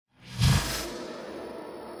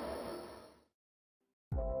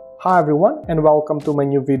Hi everyone and welcome to my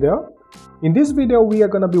new video. In this video we are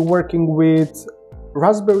going to be working with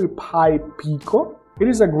Raspberry Pi Pico. It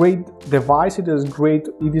is a great device, it is a great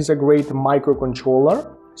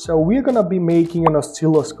microcontroller. So we are going to be making an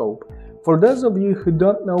oscilloscope. For those of you who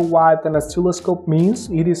don't know what an oscilloscope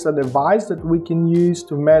means, it is a device that we can use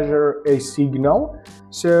to measure a signal.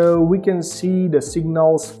 So we can see the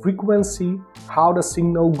signal's frequency, how the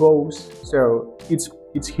signal goes, so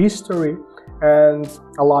its history, and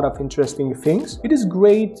a lot of interesting things. It is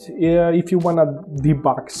great if you want to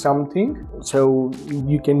debug something, so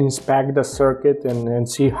you can inspect the circuit and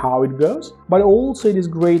see how it goes. But also it is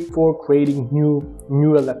great for creating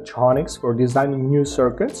new electronics, for designing new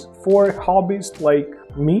circuits. For hobbyists like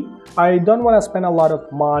me, I don't want to spend a lot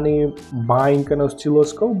of money buying an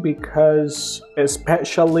oscilloscope because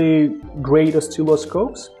especially great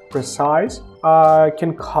oscilloscopes, precise,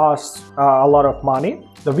 can cost a lot of money.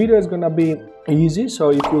 The video is gonna be easy,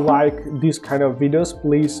 so if you like this kind of videos,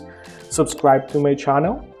 please subscribe to my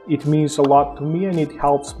channel. It means a lot to me and it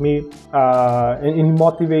helps me and it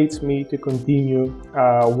motivates me to continue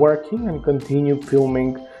working and continue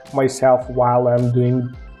filming myself while I'm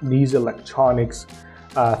doing these electronics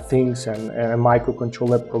things and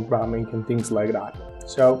microcontroller programming and things like that.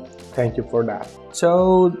 So thank you for that.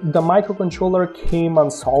 So the microcontroller came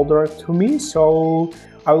unsoldered to me, so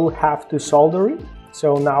I will have to solder it.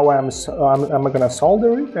 So now I'm gonna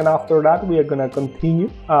solder it, and after that we are gonna continue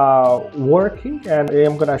working, and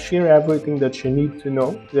I'm gonna share everything that you need to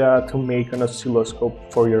know to make an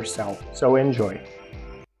oscilloscope for yourself. So enjoy.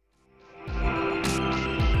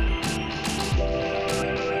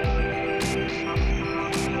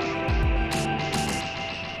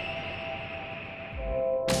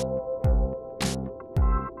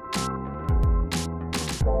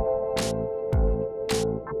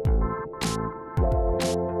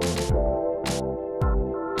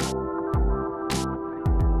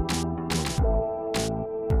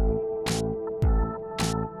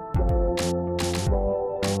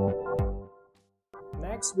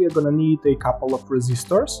 Next, we are going to need a couple of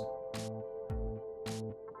resistors.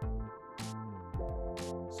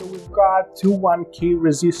 So we've got two 1K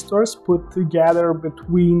resistors put together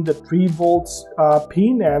between the 3 volts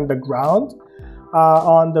pin and the ground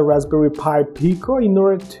on the Raspberry Pi Pico in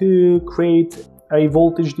order to create a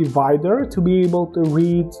voltage divider to be able to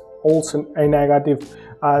read also a negative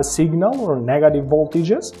signal or negative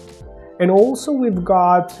voltages. And also we've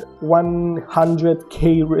got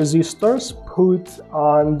 100K resistors put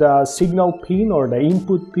on the signal pin or the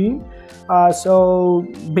input pin, so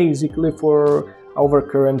basically for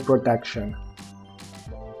overcurrent protection.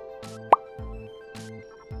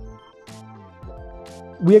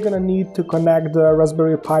 We are going to need to connect the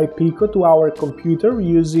Raspberry Pi Pico to our computer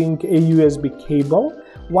using a USB cable.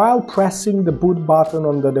 While pressing the boot button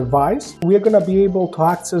on the device, we are going to be able to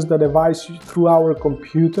access the device through our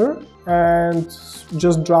computer and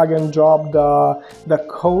just drag and drop the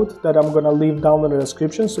code that I'm going to leave down in the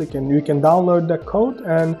description, so you can download the code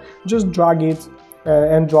and just drag it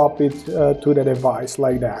and drop it to the device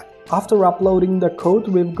like that. After uploading the code,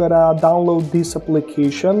 we've got to download this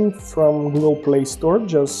application from Google Play Store.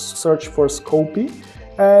 Just search for Scopy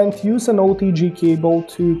and use an OTG cable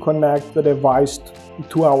to connect the device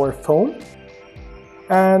to our phone.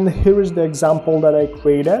 And here is the example that I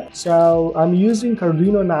created. So I'm using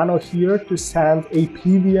Arduino Nano here to send a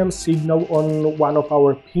PWM signal on one of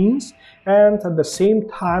our pins, and at the same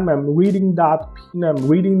time I'm reading that pin, I'm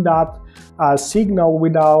reading that signal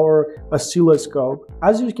with our oscilloscope.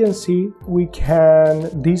 As you can see, we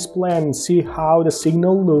can display and see how the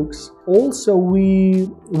signal looks. Also we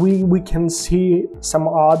can see some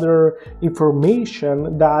other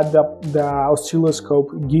information that the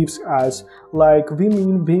oscilloscope gives us, like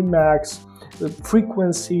Vmin, Vmax,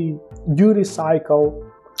 frequency, duty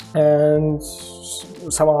cycle, and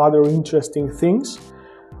some other interesting things.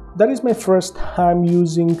 That is my first time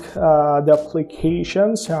using the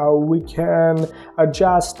application, so we can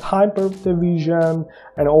adjust time per division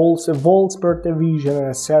and also volts per division,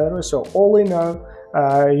 etc. So all in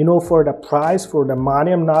all, for the price, for the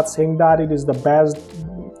money, I'm not saying that it is the best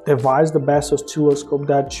device, the best oscilloscope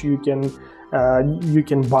that you can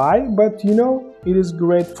buy, but it is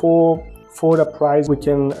great for the price. We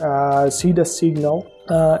can see the signal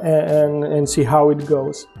and see how it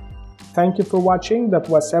goes. Thank you for watching. That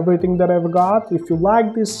was everything that I've got. If you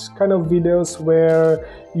like this kind of videos where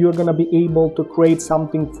you're gonna be able to create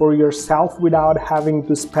something for yourself without having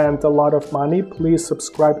to spend a lot of money, please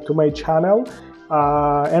subscribe to my channel.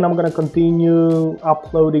 and I'm gonna continue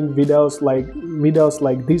uploading videos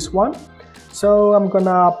like this one. So I'm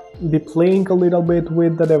gonna be playing a little bit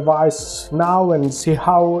with the device now and see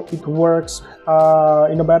how it works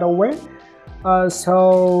in a better way.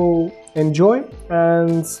 So enjoy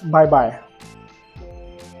and bye bye.